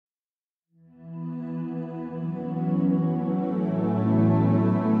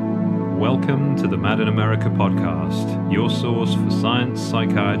Welcome to the Mad in America podcast, your source for science,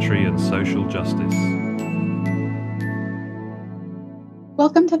 psychiatry, and social justice.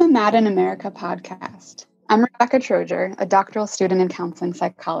 Welcome to the Mad in America podcast. I'm Rebecca Troger, a doctoral student in counseling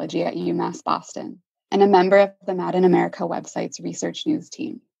psychology at UMass Boston, and a member of the Mad in America website's research news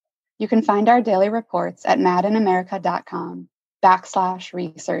team. You can find our daily reports at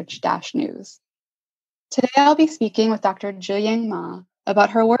madinamerica.com/research-news. Today, I'll be speaking with Dr. Zhiying Ma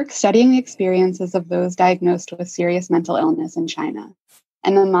about her work studying the experiences of those diagnosed with serious mental illness in China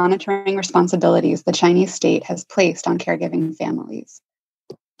and the monitoring responsibilities the Chinese state has placed on caregiving families.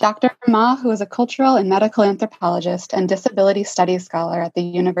 Dr. Ma, who is a cultural and medical anthropologist and disability studies scholar at the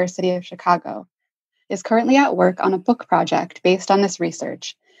University of Chicago, is currently at work on a book project based on this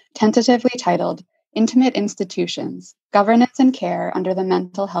research, tentatively titled Intimate Institutions, Governance and Care Under the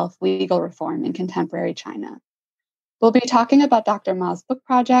Mental Health Legal Reform in Contemporary China. We'll be talking about Dr. Ma's book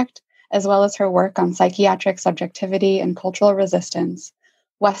project, as well as her work on psychiatric subjectivity and cultural resistance,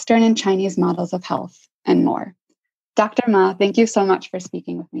 Western and Chinese models of health, and more. Dr. Ma, thank you so much for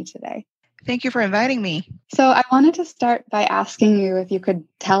speaking with me today. Thank you for inviting me. So I wanted to start by asking you if you could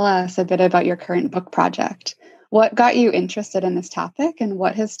tell us a bit about your current book project. What got you interested in this topic, and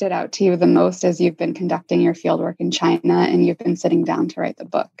what has stood out to you the most as you've been conducting your fieldwork in China and you've been sitting down to write the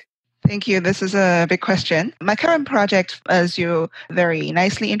book? Thank you. This is a big question. My current project, as you very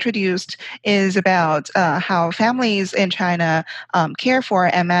nicely introduced, is about how families in China care for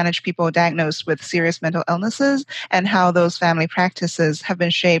and manage people diagnosed with serious mental illnesses, and how those family practices have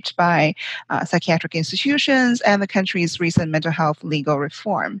been shaped by psychiatric institutions and the country's recent mental health legal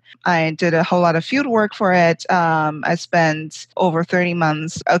reform. I did a whole lot of field work for it. I spent over 30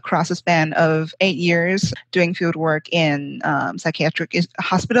 months across a span of 8 years doing field work in psychiatric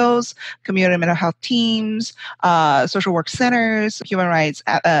hospitals, community mental health teams, social work centers, human rights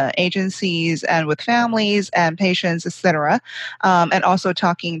agencies, and with families and patients, etc. And also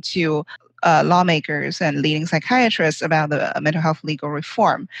talking to lawmakers and leading psychiatrists about the mental health legal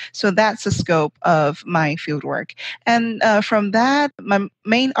reform. So that's the scope of my fieldwork. And from that, my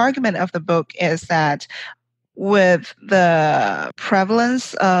main argument of the book is that with the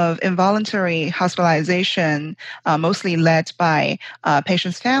prevalence of involuntary hospitalization, mostly led by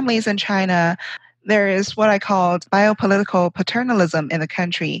patients' families in China, there is what I call biopolitical paternalism in the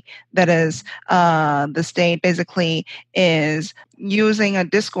country. That is, the state basically is using a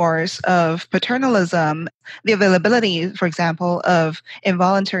discourse of paternalism, the availability, for example, of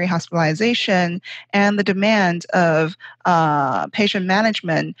involuntary hospitalization, and the demand of patient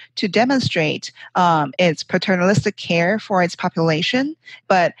management to demonstrate its paternalistic care for its population.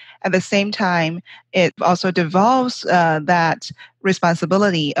 But at the same time, it also devolves that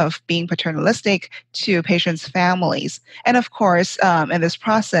responsibility of being paternalistic to patients' families. And of course, in this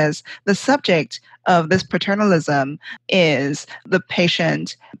process, the subject of this paternalism is the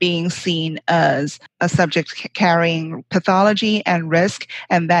patient being seen as a subject carrying pathology and risk,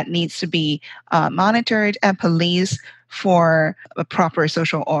 and that needs to be monitored and policed for a proper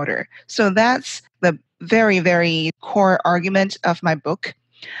social order. So that's the very, very core argument of my book.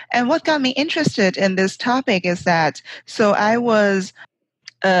 And what got me interested in this topic is that, so I was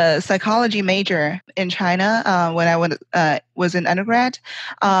a psychology major in China when I was in undergrad.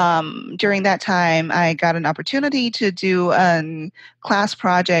 During that time, I got an opportunity to do a class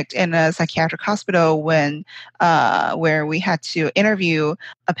project in a psychiatric hospital where we had to interview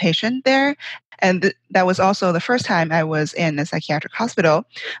a patient there. And that was also the first time I was in a psychiatric hospital.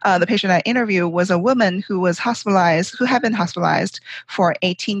 The patient I interviewed was a woman who had been hospitalized for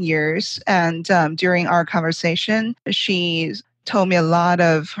 18 years. And during our conversation, she told me a lot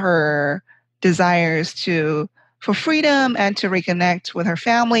of her desires for freedom and to reconnect with her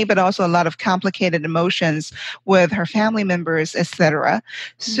family, but also a lot of complicated emotions with her family members, etc.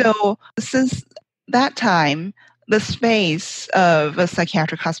 So since that time, the space of a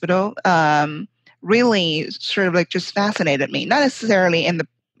psychiatric hospital really sort of like just fascinated me, not necessarily in the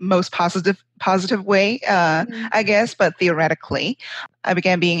most positive way, I guess, but theoretically. I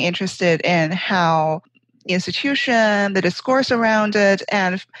began being interested in how the institution, the discourse around it,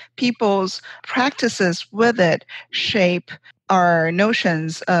 and people's practices with it shape our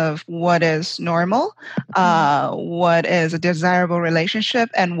notions of what is normal, what is a desirable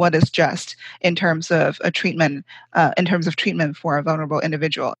relationship, and what is just in terms of treatment for a vulnerable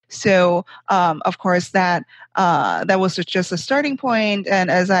individual. So, of course, that was just a starting point.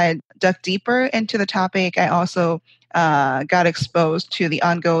 And as I dug deeper into the topic, I also got exposed to the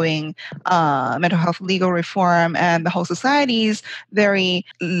ongoing mental health legal reform and the whole society's very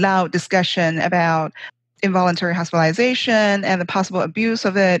loud discussion about involuntary hospitalization and the possible abuse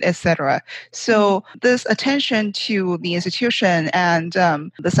of it, etc. So this attention to the institution and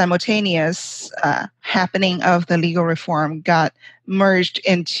the simultaneous happening of the legal reform got merged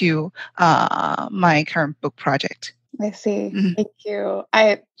into my current book project. I see. Thank you.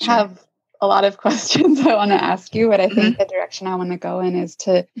 I have a lot of questions I want to ask you, but I think the direction I want to go in is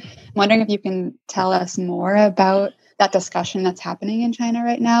I'm wondering if you can tell us more about that discussion that's happening in China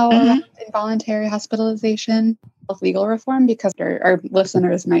right now around involuntary hospitalization of legal reform, because our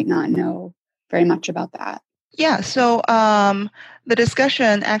listeners might not know very much about that. Yeah, so the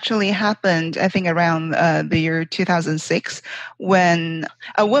discussion actually happened, I think, around the year 2006, when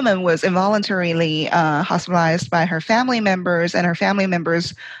a woman was involuntarily hospitalized by her family members, and her family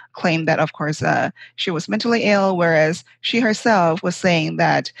members claimed that, of course, she was mentally ill, whereas she herself was saying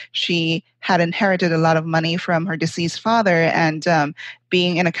that she had inherited a lot of money from her deceased father, and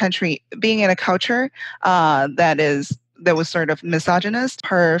being in a culture that was sort of misogynist,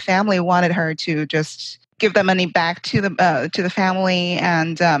 her family wanted her to just give the money back to the family,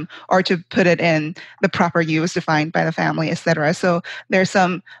 and or to put it in the proper use defined by the family, etc. So there's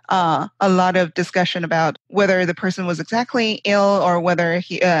a lot of discussion about whether the person was exactly ill, or whether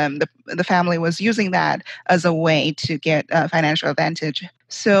the family was using that as a way to get financial advantage.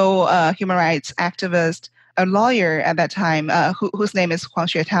 So human rights activist, a lawyer at that time, whose name is Huang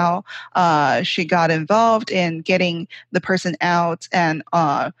Xuetao, she got involved in getting the person out, and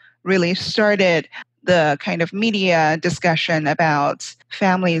really started the kind of media discussion about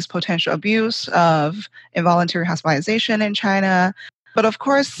families' potential abuse of involuntary hospitalization in China. But of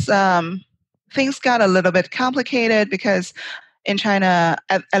course, things got a little bit complicated, because in China,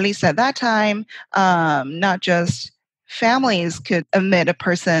 at least at that time, not just families could admit a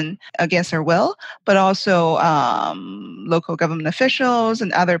person against their will, but also local government officials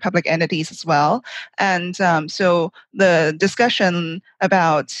and other public entities as well. And so the discussion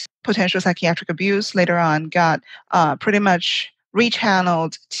about potential psychiatric abuse later on got pretty much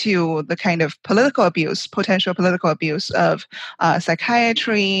rechanneled to the kind of potential political abuse of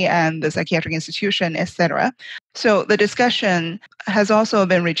psychiatry and the psychiatric institution, etc. So the discussion has also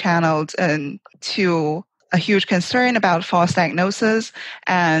been rechanneled to a huge concern about false diagnosis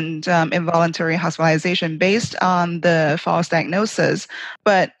and involuntary hospitalization based on the false diagnosis.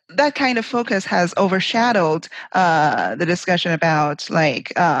 But that kind of focus has overshadowed the discussion about,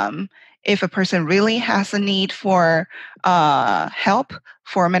 like, if a person really has a need for help,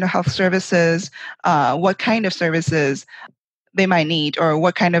 for mental health services, what kind of services they might need, or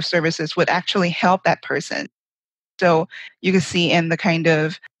what kind of services would actually help that person. So you can see in the kind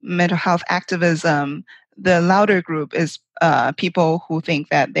of mental health activism, the louder group is people who think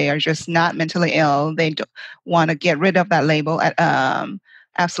that they are just not mentally ill. They don't want to get rid of that label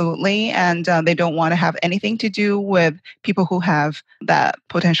absolutely, and they don't want to have anything to do with people who have that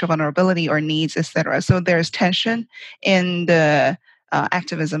potential vulnerability or needs, etc. So there's tension in the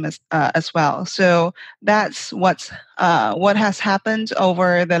activism as well. So that's what has happened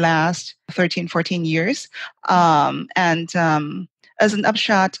over the last 13, 14 years. And as an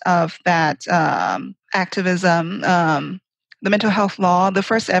upshot of that activism, the mental health law, the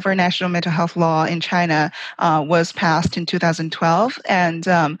first ever national mental health law in China, was passed in 2012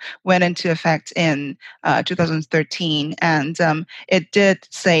 and went into effect in 2013. And it did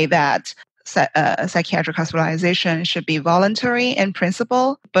say that psychiatric hospitalization should be voluntary in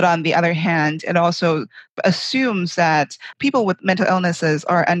principle, but on the other hand, it also assumes that people with mental illnesses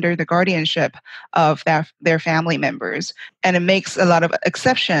are under the guardianship of their family members. And it makes a lot of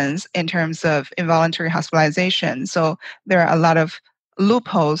exceptions in terms of involuntary hospitalization. So there are a lot of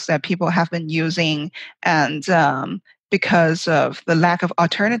loopholes that people have been using, and because of the lack of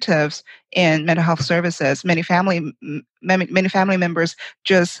alternatives in mental health services, many family members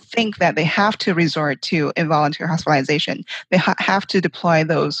just think that they have to resort to involuntary hospitalization. They have to deploy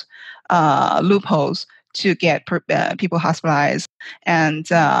those loopholes to get people hospitalized, and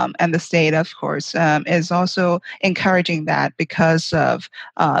the state, of course, is also encouraging that because of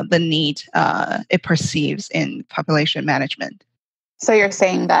the need it perceives in population management. So you're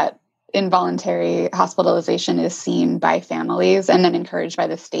saying that involuntary hospitalization is seen by families and then encouraged by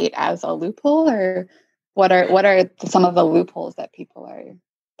the state as a loophole, or what are some of the loopholes that people are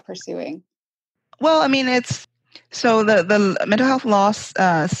pursuing? Well, I mean, it's So the mental health law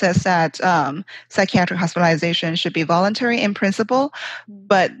says that psychiatric hospitalization should be voluntary in principle,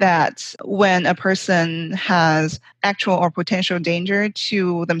 but that when a person has actual or potential danger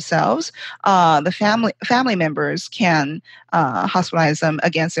to themselves, the family members can hospitalize them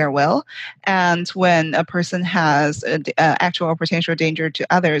against their will. And when a person has actual or potential danger to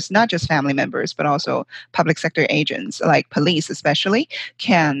others, not just family members, but also public sector agents like police especially,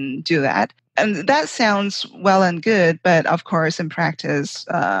 can do that. And that sounds well and good, but of course, in practice,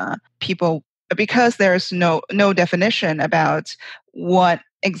 people, because there's no definition about what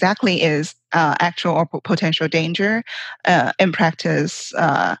exactly is actual or potential danger, in practice,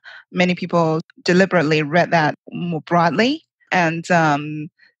 many people deliberately read that more broadly and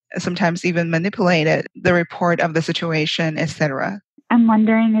sometimes even manipulated the report of the situation, etc. I'm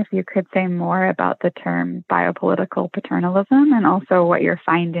wondering if you could say more about the term biopolitical paternalism and also what you're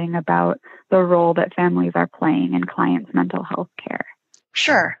finding about the role that families are playing in clients' mental health care.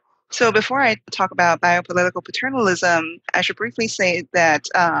 Sure. So before I talk about biopolitical paternalism, I should briefly say that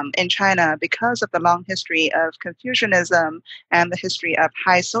in China, because of the long history of Confucianism and the history of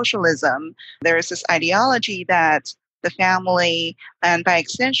high socialism, there is this ideology that the family, and by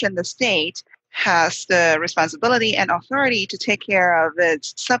extension the state, has the responsibility and authority to take care of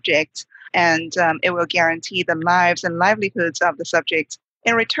its subjects, and it will guarantee the lives and livelihoods of the subjects.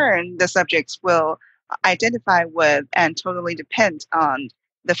 In return, the subjects will identify with and totally depend on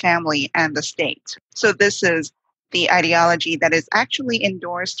the family and the state. So this is the ideology that is actually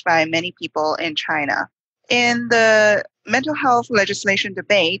endorsed by many people in China. In the mental health legislation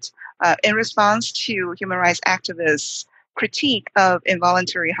debate, in response to human rights activists' critique of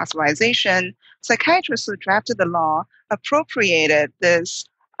involuntary hospitalization, psychiatrists who drafted the law appropriated this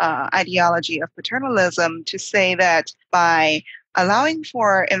ideology of paternalism to say that by allowing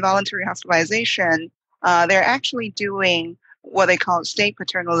for involuntary hospitalization, they're actually doing what they call state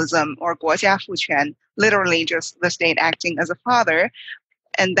paternalism or 国家父权, literally just the state acting as a father.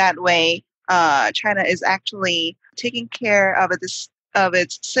 And that way, China is actually taking care of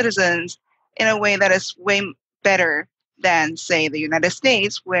its citizens in a way that is way better than, say, the United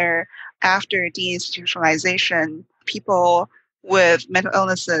States, where after deinstitutionalization, people with mental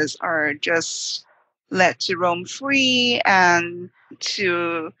illnesses are just let to roam free and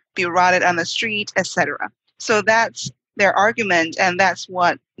to be rotted on the street, etc. So that's their argument, and that's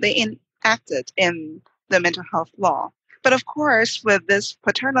what they enacted in the mental health law. But of course, with this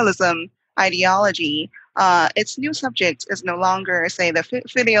paternalism ideology, its new subject is no longer, say, the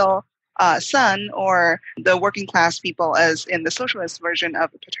filial son or the working class people as in the socialist version of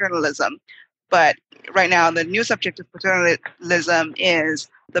paternalism. But right now, the new subject of paternalism is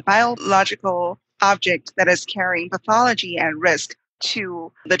the biological object that is carrying pathology and risk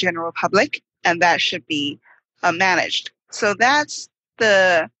to the general public, and that should be managed. So that's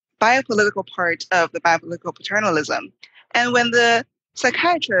the biopolitical part of the biopolitical paternalism. And when the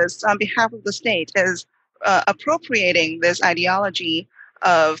psychiatrist on behalf of the state is appropriating this ideology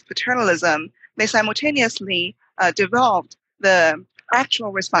of paternalism, they simultaneously devolved the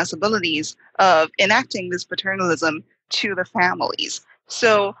actual responsibilities of enacting this paternalism to the families.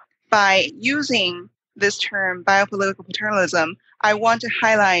 So by using this term biopolitical paternalism, I want to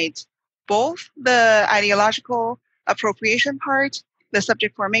highlight both the ideological appropriation part, the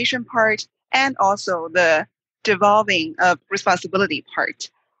subject formation part, and also the devolving of responsibility part.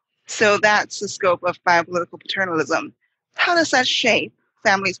 So that's the scope of biopolitical paternalism. How does that shape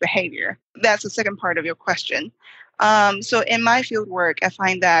families' behavior? That's the second part of your question. So in my field work, I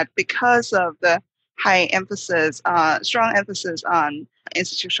find that because of the strong emphasis on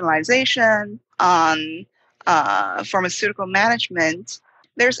institutionalization, on pharmaceutical management,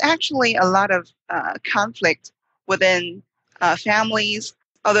 there's actually a lot of conflict within families,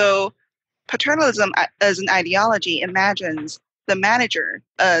 although paternalism as an ideology imagines the manager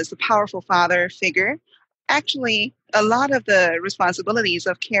as the powerful father figure. Actually, a lot of the responsibilities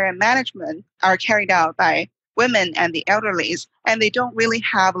of care and management are carried out by women and the elderly, and they don't really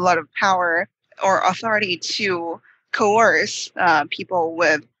have a lot of power or authority to coerce people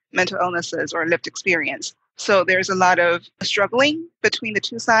with mental illnesses or lived experience. So there's a lot of struggling between the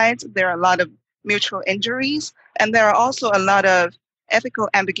two sides. There are a lot of mutual injuries, and there are also a lot of ethical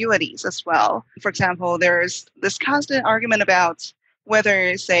ambiguities as well. For example, there's this constant argument about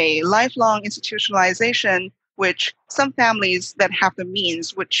whether, say, lifelong institutionalization, which some families that have the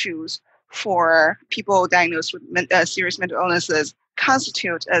means would choose for people diagnosed with serious mental illnesses,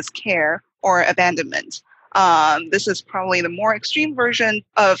 constitute as care or abandonment. This is probably the more extreme version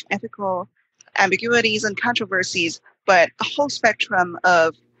of ethical ambiguities and controversies, but a whole spectrum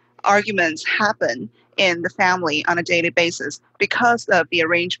of arguments happen in the family on a daily basis because of the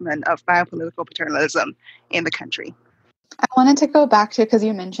arrangement of biopolitical paternalism in the country. I wanted to go back to, because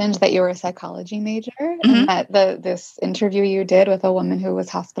you mentioned that you were a psychology major, and that this interview you did with a woman who was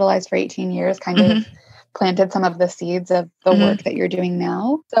hospitalized for 18 years kind of planted some of the seeds of the work that you're doing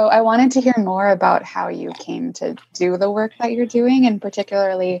now. So I wanted to hear more about how you came to do the work that you're doing, and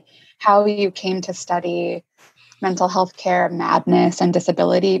particularly how you came to study mental health care, madness, and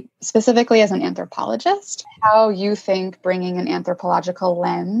disability, specifically as an anthropologist, how you think bringing an anthropological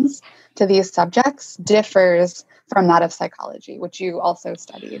lens to these subjects differs from that of psychology, which you also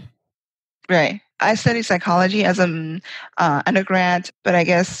studied. Right. I studied psychology as an undergrad, but I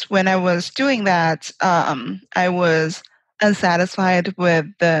guess when I was doing that, I was unsatisfied with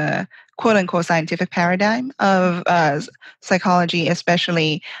the quote-unquote scientific paradigm of psychology,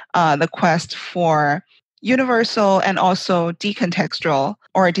 especially the quest for universal and also decontextual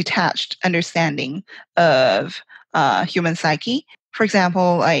or detached understanding of human psyche. For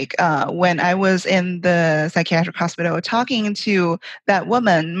example, like when I was in the psychiatric hospital talking to that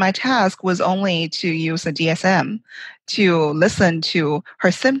woman, my task was only to use a DSM to listen to her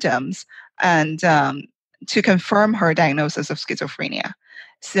symptoms and to confirm her diagnosis of schizophrenia.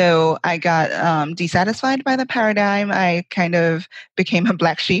 So I got dissatisfied by the paradigm. I kind of became a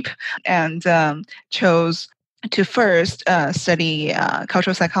black sheep and chose to first study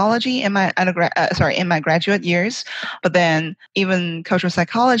cultural psychology in my in my graduate years, but then even cultural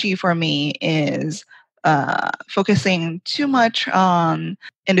psychology for me is focusing too much on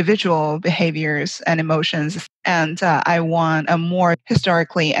individual behaviors and emotions, and I want a more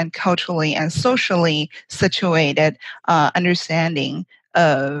historically and culturally and socially situated understanding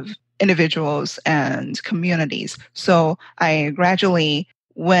of individuals and communities. So I gradually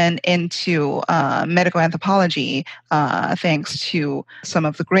went into medical anthropology thanks to some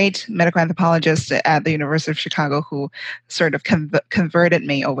of the great medical anthropologists at the University of Chicago who sort of converted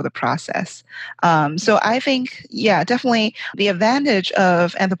me over the process. So I think, yeah, definitely the advantage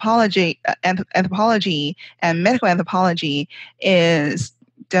of anthropology and medical anthropology is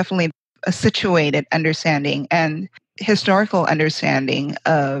definitely a situated understanding and historical understanding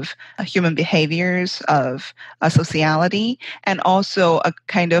of human behaviors, of sociality, and also a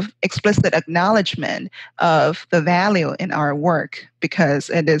kind of explicit acknowledgement of the value in our work because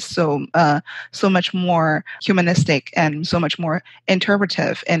it is so much more humanistic and so much more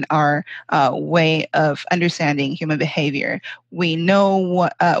interpretive in our way of understanding human behavior. We know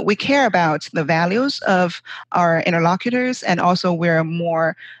what we care about the values of our interlocutors, and also we're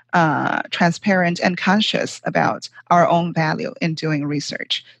more transparent and conscious about our own value in doing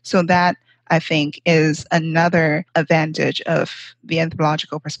research. So that, I think, is another advantage of the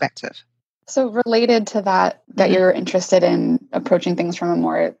anthropological perspective. So related to that you're interested in approaching things from a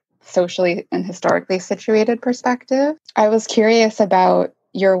more socially and historically situated perspective, I was curious about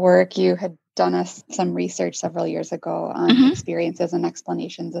your work. You had done some research several years ago on experiences and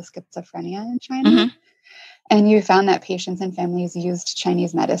explanations of schizophrenia in China. And you found that patients and families used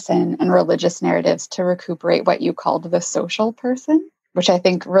Chinese medicine and religious narratives to recuperate what you called the social person, which I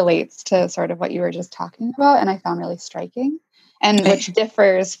think relates to sort of what you were just talking about, and I found really striking, and which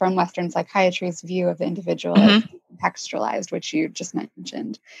differs from Western psychiatry's view of the individual as decontextualized, which you just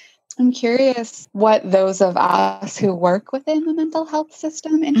mentioned. I'm curious what those of us who work within the mental health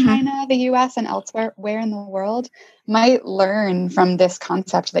system in China, the US, and elsewhere in the world might learn from this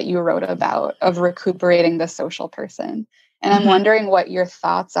concept that you wrote about of recuperating the social person. And I'm wondering what your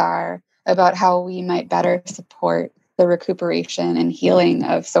thoughts are about how we might better support the recuperation and healing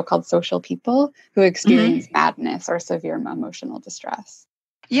of so-called social people who experience madness or severe emotional distress.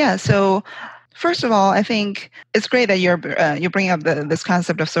 Yeah, so first of all, I think it's great that you're bringing up this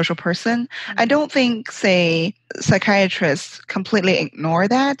concept of social person. I don't think, say, psychiatrists completely ignore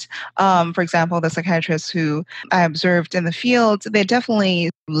that. For example, the psychiatrists who I observed in the field, they definitely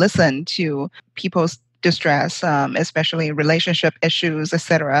listen to people's distress, especially relationship issues,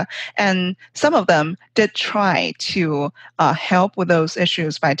 etc. And some of them did try to help with those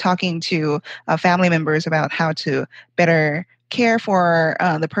issues by talking to family members about how to better care for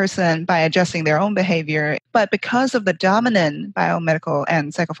the person by adjusting their own behavior. But because of the dominant biomedical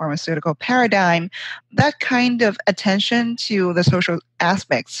and psychopharmaceutical paradigm, that kind of attention to the social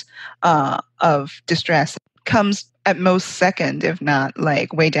aspects of distress comes at most second, if not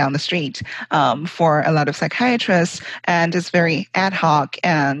like way down the street for a lot of psychiatrists. And it's very ad hoc,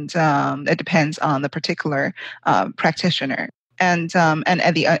 and it depends on the particular practitioner. And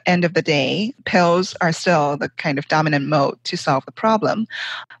at the end of the day, pills are still the kind of dominant mode to solve the problem.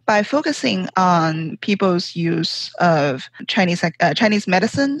 By focusing on people's use of Chinese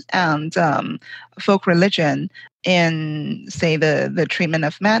medicine and folk religion in, say, the treatment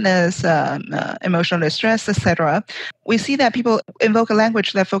of madness, emotional distress, etc., we see that people invoke a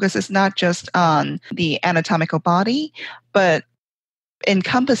language that focuses not just on the anatomical body, but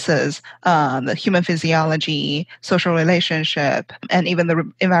encompasses the human physiology, social relationship, and even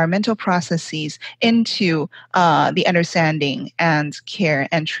the environmental processes into the understanding and care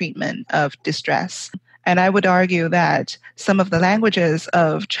and treatment of distress. And I would argue that some of the languages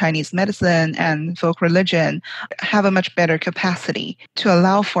of Chinese medicine and folk religion have a much better capacity to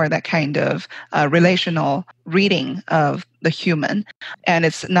allow for that kind of relational reading of the human. And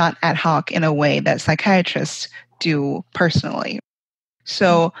it's not ad hoc in a way that psychiatrists do personally.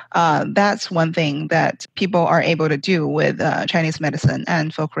 So that's one thing that people are able to do with Chinese medicine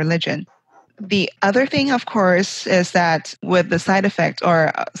and folk religion. The other thing, of course, is that with the side effect,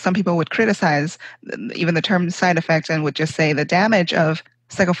 or some people would criticize even the term side effect and would just say the damage of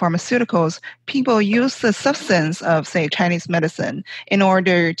psychopharmaceuticals, people use the substance of, say, Chinese medicine in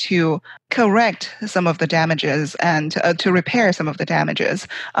order to correct some of the damages and to repair some of the damages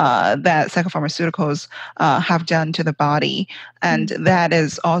that psychopharmaceuticals have done to the body. And that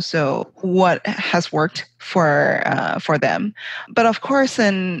is also what has worked for them. But of course,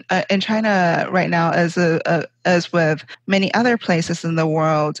 in China right now, as with many other places in the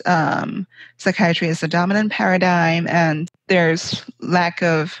world, psychiatry is the dominant paradigm, and there's lack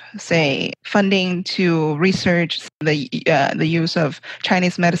of, say, funding to research the use of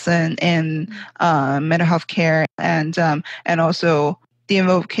Chinese medicine in mental health care, and also the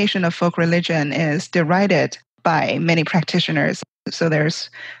invocation of folk religion is derided by many practitioners. So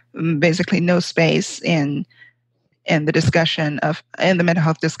there's basically no space in the discussion in the mental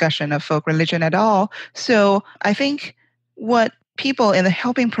health discussion of folk religion at all. So I think what people in the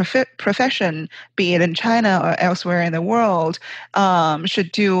helping profession, be it in China or elsewhere in the world,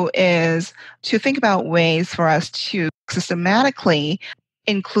 should do is to think about ways for us to systematically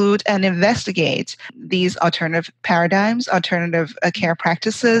include and investigate these alternative paradigms, alternative care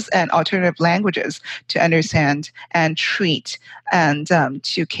practices, and alternative languages to understand and treat and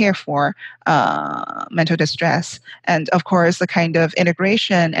to care for mental distress. And of course, the kind of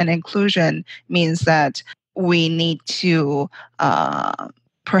integration and inclusion means that we need to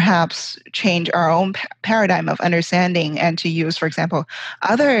perhaps change our own paradigm of understanding and to use, for example,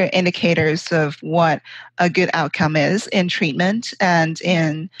 other indicators of what a good outcome is in treatment and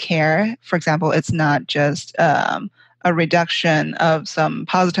in care. For example, it's not just a reduction of some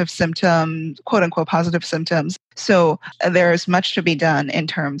positive symptoms, quote unquote positive symptoms. So there's much to be done in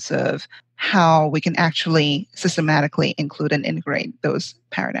terms of how we can actually systematically include and integrate those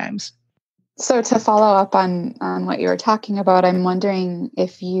paradigms. So to follow up on what you were talking about, I'm wondering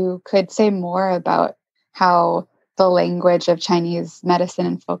if you could say more about how the language of Chinese medicine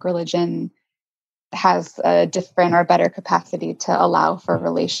and folk religion has a different or better capacity to allow for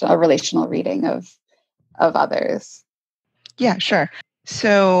a relational reading of others. Yeah, sure.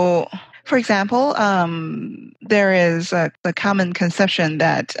 So, for example, there is a common conception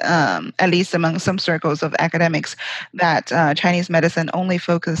that, at least among some circles of academics, that Chinese medicine only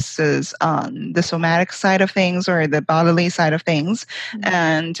focuses on the somatic side of things or the bodily side of things,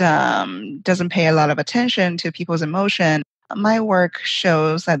 and doesn't pay a lot of attention to people's emotion. My work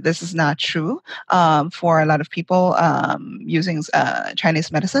shows that this is not true for a lot of people using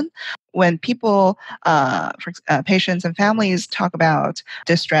Chinese medicine. When people, patients and families talk about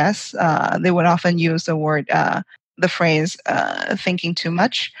distress, they would often use the phrase thinking too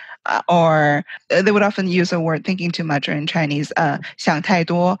much, or they would often use the word thinking too much, or in Chinese, 想太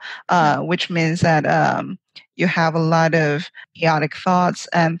多, which means that you have a lot of chaotic thoughts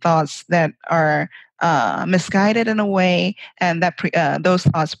and thoughts that are misguided in a way, and that those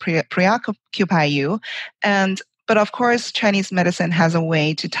thoughts preoccupy you. But of course, Chinese medicine has a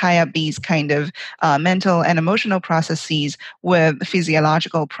way to tie up these kind of mental and emotional processes with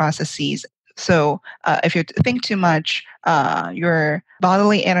physiological processes. So if you think too much, your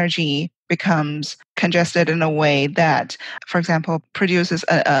bodily energy becomes congested in a way that, for example, produces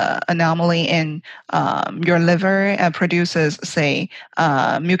an anomaly in your liver and produces, say,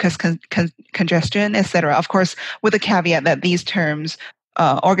 mucus congestion, etc. Of course, with the caveat that these terms,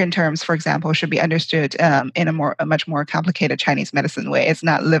 organ terms, for example, should be understood in a much more complicated Chinese medicine way. It's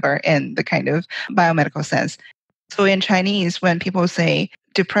not liver in the kind of biomedical sense. So in Chinese, when people say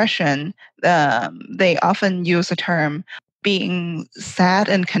depression, they often use the term being sad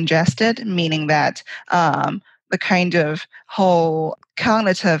and congested, meaning that the kind of whole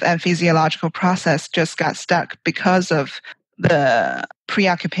cognitive and physiological process just got stuck because of the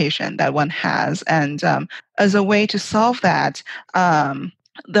preoccupation that one has. And as a way to solve that,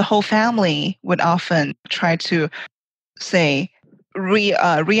 the whole family would often try to, say,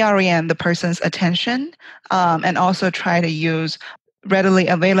 reorient the person's attention, and also try to use readily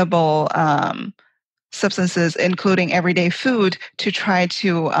available substances, including everyday food, to try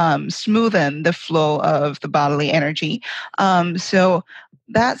to smoothen the flow of the bodily energy. So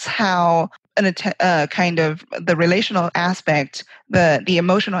that's how kind of the relational aspect, the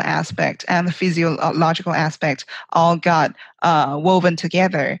emotional aspect, and the physiological aspect all got woven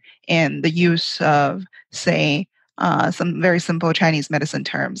together in the use of, say, some very simple Chinese medicine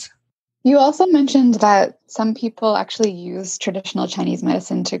terms. You also mentioned that some people actually use traditional Chinese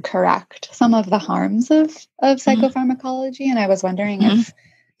medicine to correct some of the harms of psychopharmacology. And I was wondering if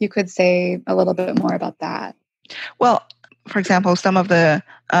you could say a little bit more about that. Well, for example, some of the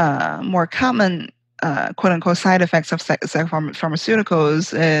more common quote unquote side effects of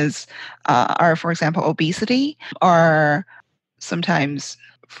psychopharmaceuticals are, for example, obesity, or sometimes,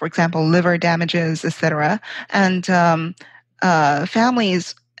 for example, liver damages, etc. And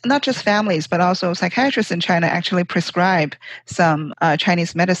families, not just families, but also psychiatrists in China actually prescribe some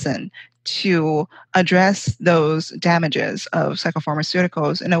Chinese medicine to address those damages of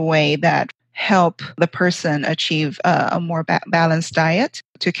psychopharmaceuticals in a way that help the person achieve a more balanced diet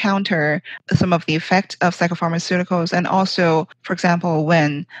to counter some of the effect of psychopharmaceuticals. And also, for example,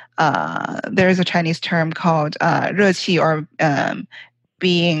 when there is a Chinese term called 热气, or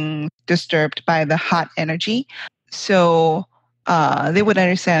being disturbed by the hot energy. So they would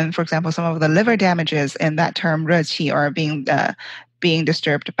understand, for example, some of the liver damages in that term 热气, or being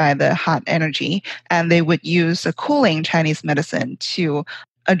disturbed by the hot energy, and they would use a cooling Chinese medicine to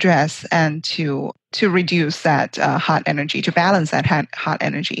address and to reduce that hot energy, to balance that hot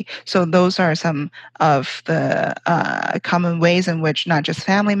energy. So those are some of the common ways in which not just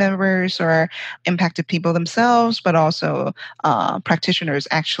family members or impacted people themselves, but also practitioners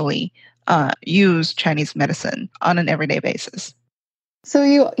actually use Chinese medicine on an everyday basis. So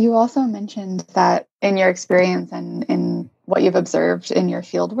you also mentioned that in your experience and in what you've observed in your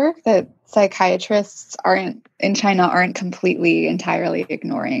fieldwork, that psychiatrists in China aren't completely entirely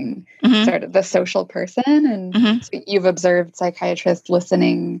ignoring sort of the social person. And so you've observed psychiatrists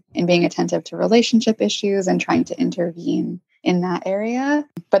listening and being attentive to relationship issues and trying to intervene in that area.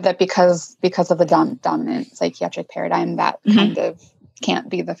 But that because of the dominant psychiatric paradigm, that kind of can't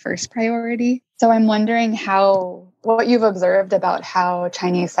be the first priority. So I'm wondering what you've observed about how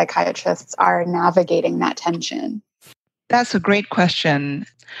Chinese psychiatrists are navigating that tension. That's a great question.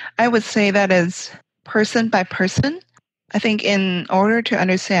 I would say that is person by person. I think in order to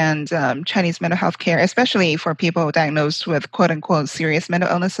understand Chinese mental health care, especially for people diagnosed with quote unquote serious mental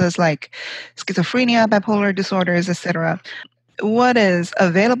illnesses like schizophrenia, bipolar disorders, etc., what is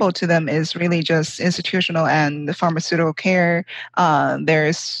available to them is really just institutional and pharmaceutical care.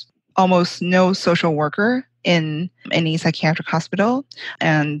 There's almost no social worker in any psychiatric hospital,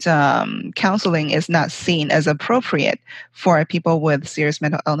 and counseling is not seen as appropriate for people with serious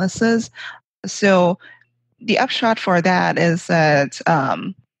mental illnesses. So the upshot for that is that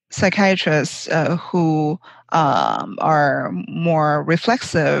psychiatrists who are more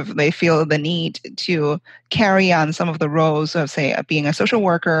reflexive, they feel the need to carry on some of the roles of, say, being a social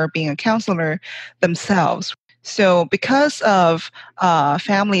worker, being a counselor themselves. So because of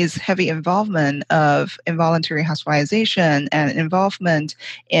families' heavy involvement of involuntary hospitalization and involvement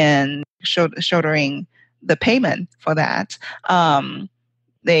in shouldering the payment for that,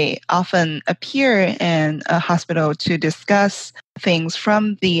 they often appear in a hospital to discuss things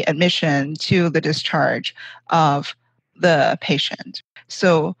from the admission to the discharge of the patient.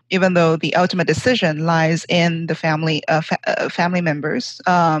 So even though the ultimate decision lies in the family members,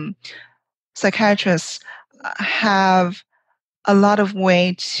 psychiatrists have a lot of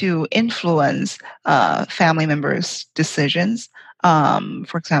way to influence family members' decisions.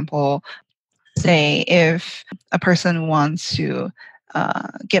 For example, say if a person wants to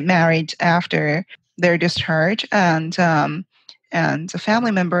get married after their discharge, and a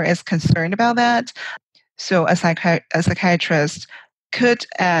family member is concerned about that, so a psychiatrist could,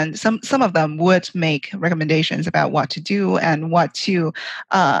 and some of them would make recommendations about what to do and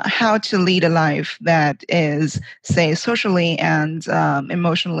how to lead a life that is, say, socially and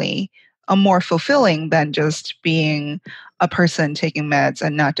emotionally more fulfilling than just being a person taking meds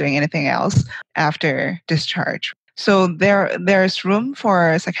and not doing anything else after discharge. So there's room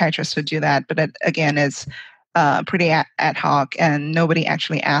for psychiatrists to do that, but again, it's pretty ad hoc, and nobody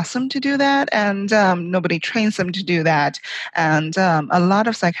actually asks them to do that, and nobody trains them to do that. And a lot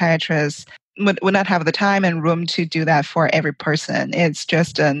of psychiatrists would not have the time and room to do that for every person. It's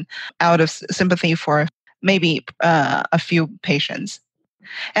just an out of sympathy for maybe a few patients.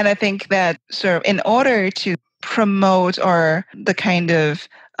 And I think that sort of in order to promote or the kind of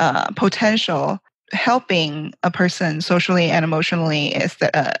potential helping a person socially and emotionally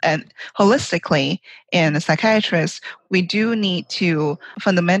and holistically in a psychiatrist, we do need to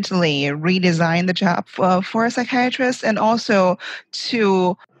fundamentally redesign the job for a psychiatrist, and also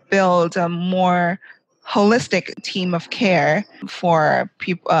to build a more holistic team of care for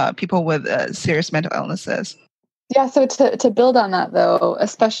people with serious mental illnesses. Yeah, so to build on that, though,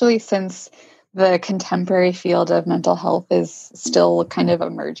 especially since the contemporary field of mental health is still kind of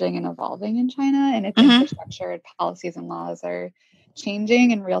emerging and evolving in China, and its infrastructure and policies and laws are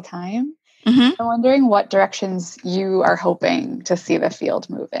changing in real time. I'm wondering what directions you are hoping to see the field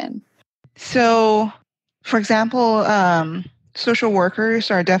move in. So, for example, social workers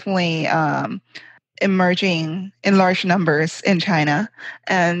are definitely emerging in large numbers in China,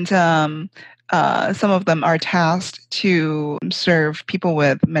 and some of them are tasked to serve people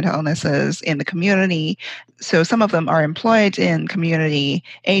with mental illnesses in the community. So some of them are employed in community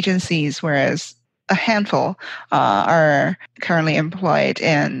agencies, whereas a handful are currently employed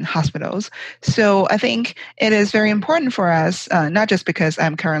in hospitals. So I think it is very important for us, not just because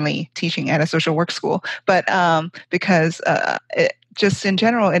I'm currently teaching at a social work school, but because just in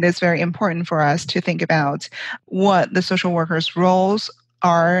general, it is very important for us to think about what the social workers' roles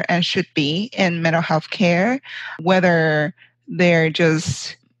are and should be in mental health care, whether they're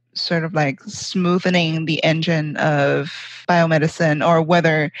just sort of like smoothing the engine of biomedicine, or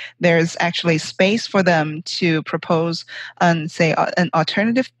whether there's actually space for them to propose, say, an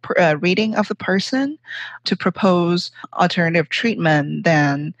alternative reading of the person, to propose alternative treatment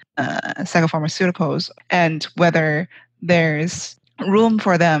than psychopharmaceuticals, and whether there's room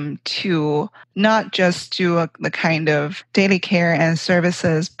for them to not just do the kind of daily care and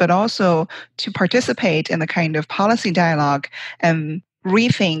services, but also to participate in the kind of policy dialogue and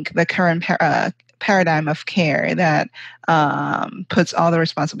rethink the current paradigm of care that puts all the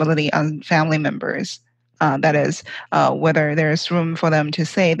responsibility on family members. That is, whether there's room for them to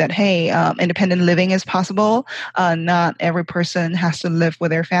say that, hey, independent living is possible. Not every person has to live with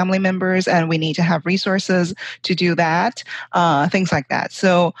their family members, and we need to have resources to do that, things like that.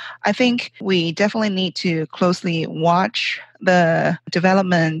 So I think we definitely need to closely watch the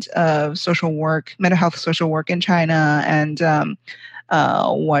development of social work, mental health social work in China, and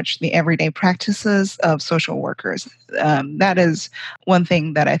watch the everyday practices of social workers. That is one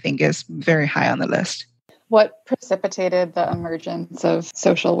thing that I think is very high on the list. What precipitated the emergence of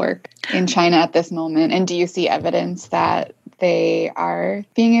social work in China at this moment? And do you see evidence that they are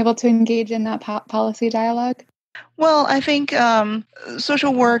being able to engage in that policy dialogue? Well, I think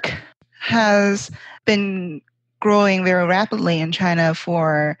social work has been growing very rapidly in China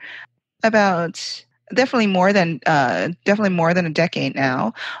for about definitely more than a decade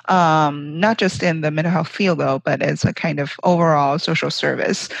now. Not just in the mental health field, though, but as a kind of overall social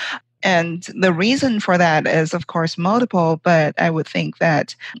service. And the reason for that is, of course, multiple, but I would think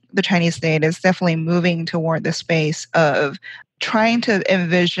that the Chinese state is definitely moving toward the space of trying to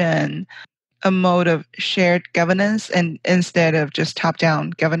envision a mode of shared governance, and instead of just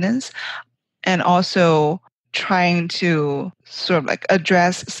top-down governance, and also trying to sort of like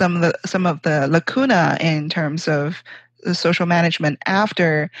address some of the lacuna in terms of the social management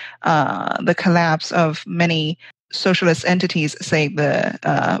after the collapse of many socialist entities, say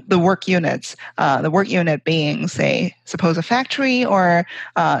the work units, the work unit being, say, suppose a factory, or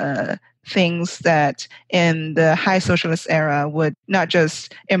things that in the high socialist era would not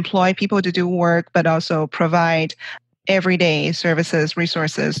just employ people to do work, but also provide everyday services,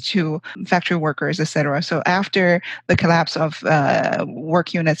 resources to factory workers, etc. So after the collapse of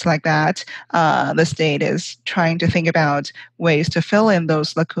work units like that, the state is trying to think about ways to fill in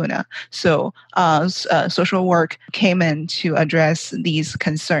those lacuna. So social work came in to address these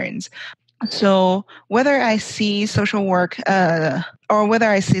concerns. So whether I see social work or whether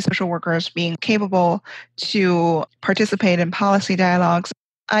I see social workers being capable to participate in policy dialogues,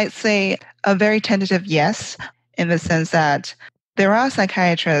 I'd say a very tentative yes, in the sense that there are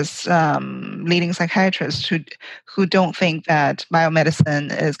psychiatrists, leading psychiatrists, who don't think that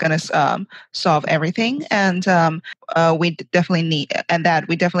biomedicine is going to solve everything, and we definitely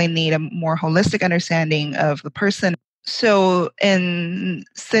need a more holistic understanding of the person. So in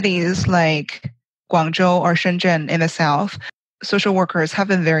cities like Guangzhou or Shenzhen in the south, social workers have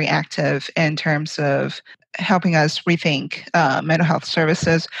been very active in terms of helping us rethink mental health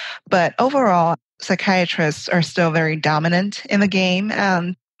services. But overall, psychiatrists are still very dominant in the game,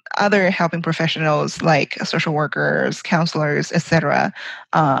 and other helping professionals like social workers, counselors, etc.,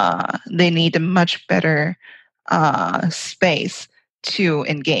 they need a much better space to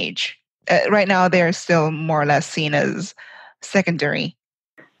engage. Right now, they're still more or less seen as secondary.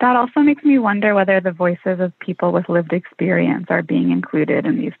 That also makes me wonder whether the voices of people with lived experience are being included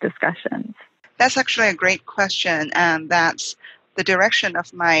in these discussions. That's actually a great question, and that's the direction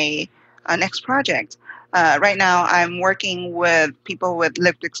of my next project. Right now, I'm working with people with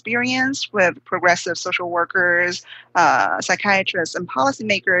lived experience, with progressive social workers, psychiatrists, and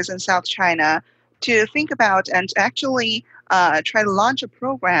policymakers in South China to think about and to actually try to launch a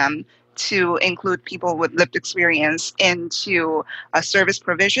program to include people with lived experience into service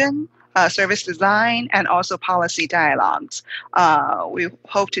provision, service design, and also policy dialogues. We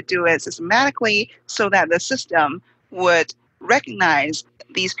hope to do it systematically so that the system would recognize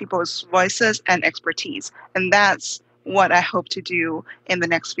these people's voices and expertise. And that's what I hope to do in the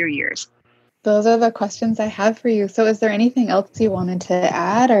next few years. Those are the questions I have for you. So is there anything else you wanted to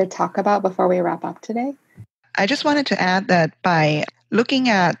add or talk about before we wrap up today? I just wanted to add that by looking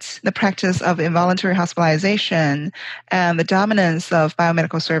at the practice of involuntary hospitalization and the dominance of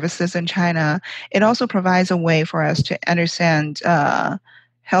biomedical services in China, it also provides a way for us to understand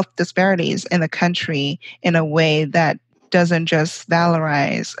health disparities in the country in a way that doesn't just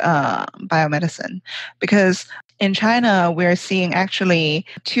valorize biomedicine. Because in China, we're seeing actually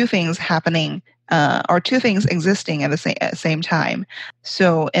two things happening or two things existing at the same time.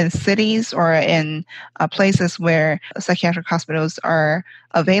 So in cities or in places where psychiatric hospitals are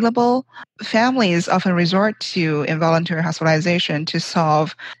available, families often resort to involuntary hospitalization to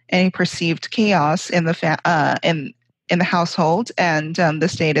solve any perceived chaos in the in the household, and the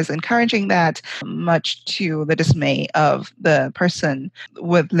state is encouraging that, much to the dismay of the person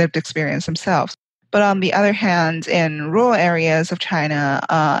with lived experience themselves. But on the other hand, in rural areas of China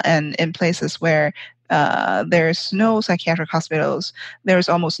and in places where there's no psychiatric hospitals, there's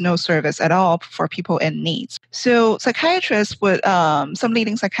almost no service at all for people in need. So psychiatrists would, some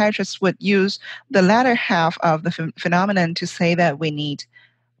leading psychiatrists would use the latter half of the phenomenon to say that we need,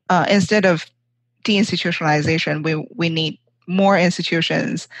 instead of deinstitutionalization, we need more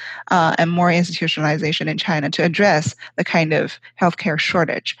institutions and more institutionalization in China to address the kind of healthcare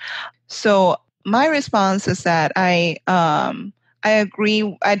shortage. So my response is that I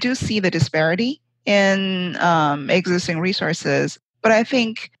agree. I do see the disparity in existing resources, but I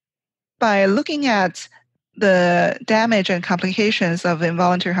think by looking at the damage and complications of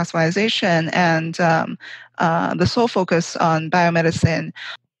involuntary hospitalization and the sole focus on biomedicine,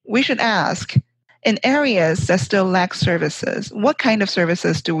 we should ask, in areas that still lack services, what kind of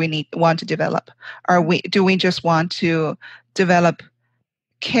services do we want to develop? Do we just want to develop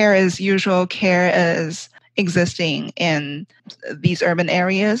care as usual, care as existing in these urban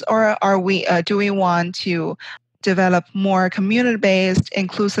areas, or do we want to develop more community-based,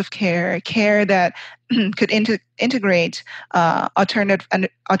 inclusive care that could integrate alternative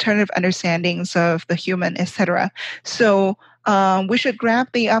understandings of the human, etc. So we should grab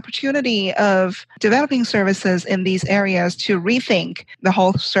the opportunity of developing services in these areas to rethink the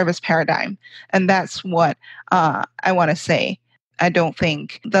whole service paradigm. And that's what I want to say. I don't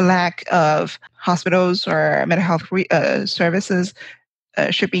think the lack of hospitals or mental health services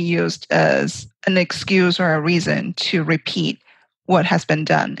should be used as an excuse or a reason to repeat what has been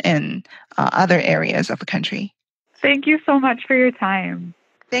done in other areas of the country. Thank you so much for your time.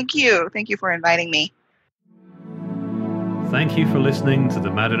 Thank you. Thank you for inviting me. Thank you for listening to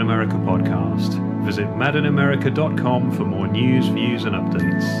the Mad in America podcast. Visit madinamerica.com for more news, views, and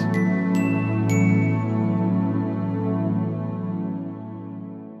updates.